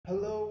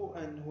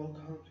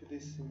Welcome to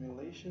this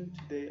simulation.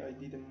 Today I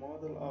did a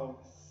model of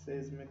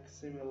seismic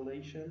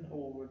simulation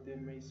over the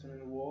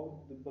masonry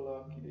wall. The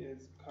block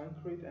is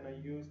concrete and I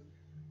used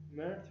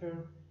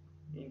mortar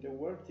in the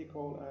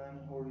vertical and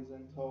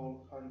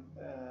horizontal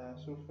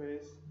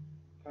surface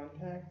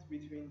contact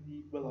between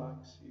the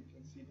blocks. You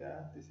can see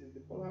that this is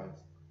the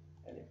blocks,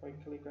 and if I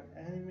click on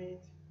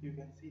animate you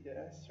can see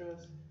the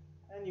stress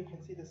and you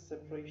can see the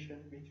separation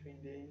between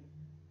the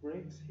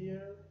bricks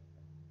here,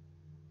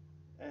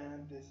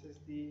 and this is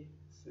the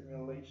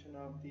simulation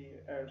of the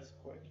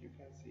earthquake. You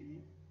can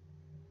see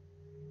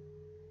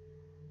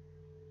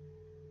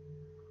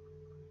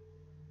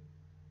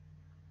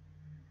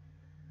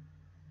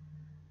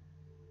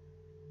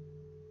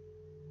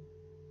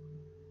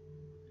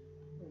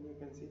and you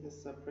can see the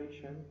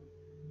separation,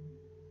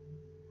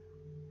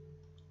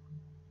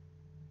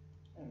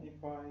 and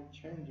if I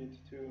change it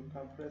to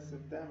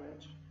compressive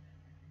damage,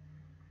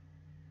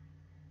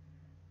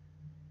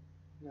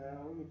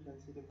 now you can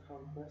see the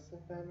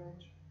compressive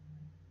damage,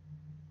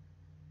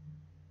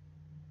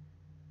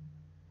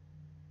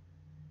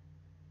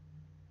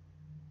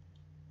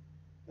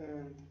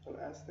 and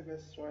elastic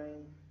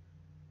strain,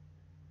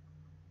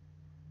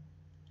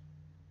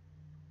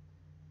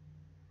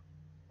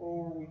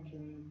 or we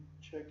can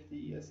check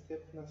the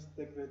stiffness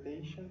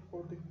degradation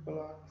for the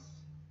blocks,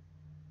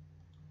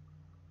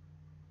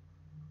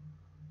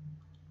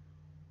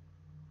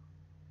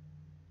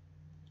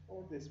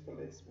 or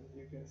displacement.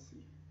 You can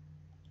see,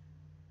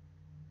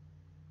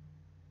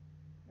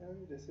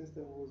 and this is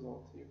the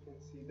result. You can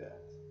see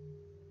that.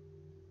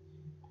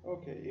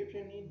 Okay, if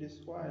you need this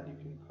file you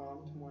can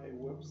come to my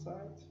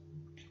website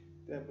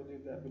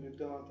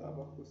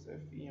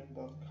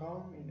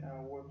www.abaqus-fem.com. In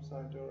our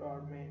website there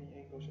are many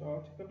English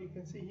articles. You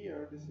can see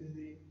here, this is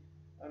the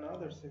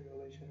another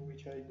simulation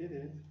which I did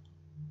it,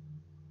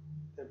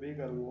 the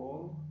bigger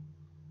wall.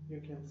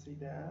 You can see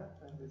that,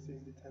 and this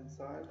is the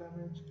tensile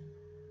damage,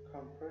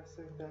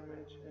 compressive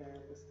damage,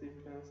 and the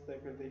stiffness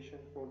degradation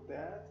for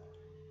that.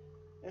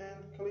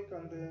 And click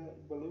on the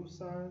blue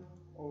sign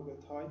or the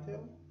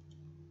title,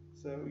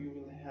 so you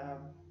will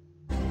have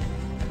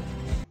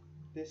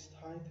this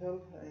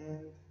title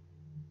and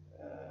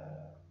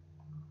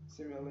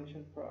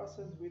simulation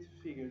process with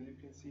figures. You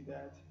can see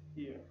that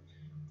here.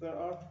 There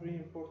are three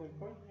important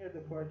points here.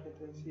 The file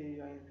contains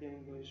CAIMP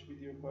English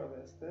video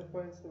file step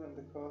by step, and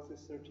the cost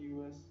is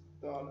 $30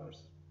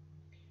 US.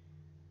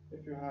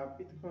 If you have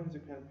bitcoins,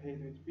 you can pay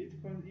it with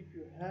bitcoin. If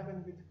you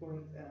haven't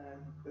bitcoin,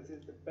 and this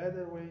is the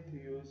better way to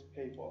use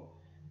PayPal.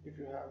 If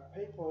you have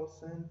PayPal,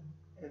 send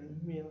an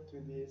email to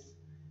this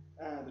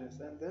address,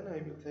 and then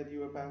I will tell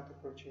you about the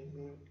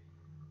purchasing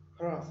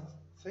process.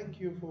 Thank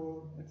you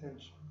for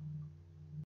attention.